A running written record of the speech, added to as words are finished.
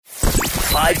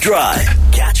5 Drive.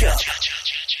 Catch up.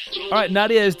 All right,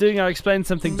 Nadia is doing our Explain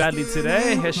Something Badly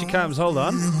today. Here she comes. Hold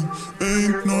on.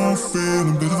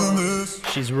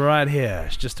 She's right here.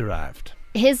 She's just arrived.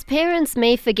 His parents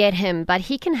may forget him, but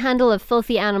he can handle a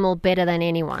filthy animal better than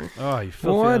anyone. Oh, you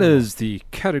filthy What animal. is the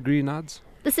category, Nads?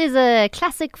 This is a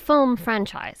classic film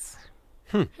franchise.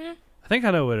 I think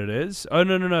I know what it is. Oh,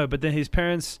 no. But then his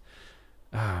parents...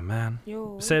 Ah, man.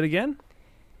 Say it again?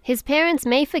 His parents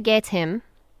may forget him,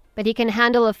 but he can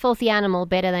handle a filthy animal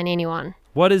better than anyone.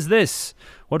 What is this?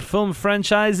 What film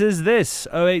franchise is this?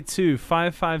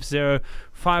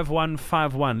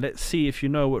 082-550-5151. Let's see if you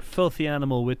know what filthy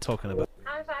animal we're talking about.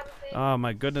 Oh,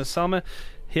 my goodness, Salma.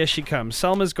 Here she comes.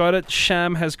 Salma's got it.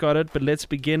 Sham has got it. But let's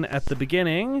begin at the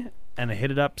beginning and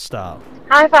hit it up style.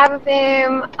 Hi,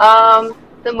 5FM.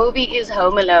 The movie is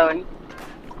Home Alone.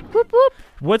 Whoop, whoop.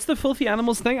 What's the filthy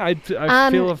animals thing? I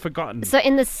feel I've forgotten. So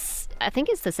in this, I think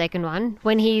it's the second one,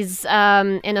 when he's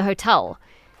in a hotel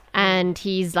and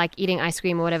he's like eating ice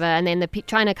cream or whatever, and then they're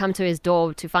trying to come to his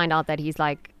door to find out that he's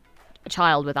like a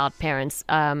child without parents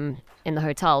in the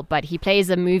hotel, but he plays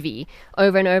a movie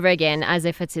over and over again as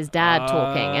if it's his dad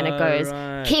talking, and it goes,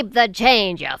 right. "Keep the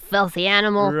change, you filthy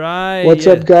animal." Right. What's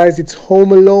up, guys? It's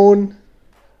Home Alone.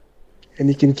 And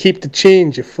you can keep the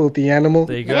change, you filthy animal.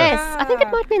 There you go. Yes, I think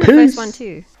it might be in the Peace. first one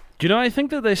too. Do you know, I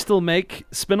think that they still make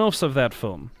spin-offs of that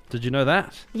film. Did you know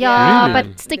that? Yeah, Really?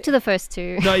 but stick to the first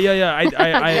two. No, yeah.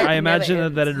 I imagine Never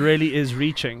that it really is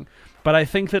reaching. But I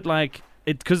think that, like,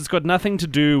 because it's got nothing to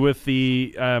do with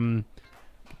the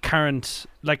current...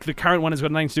 Like, the current one has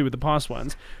got nothing to do with the past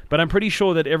ones. But I'm pretty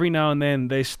sure that every now and then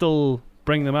they still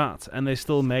bring them out. And they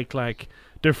still make, like,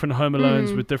 different Home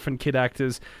Alones with different kid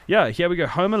actors. Yeah, here we go.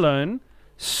 Home Alone...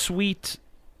 Sweet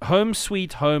Home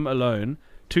Alone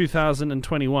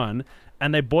 2021,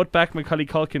 and they brought back Macaulay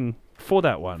Culkin for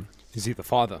that one. Is he the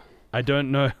father? I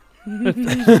don't know.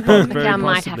 I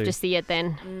might have to see it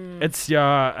then. It's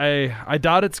I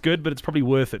doubt it's good, but it's probably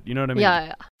worth it. You know what I mean?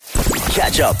 Yeah.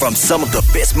 Catch up from some of the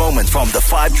best moments from the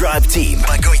 5 Drive team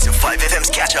by going to 5FM's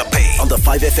catch up page on the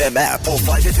 5FM app or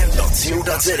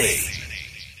 5FM.co.za.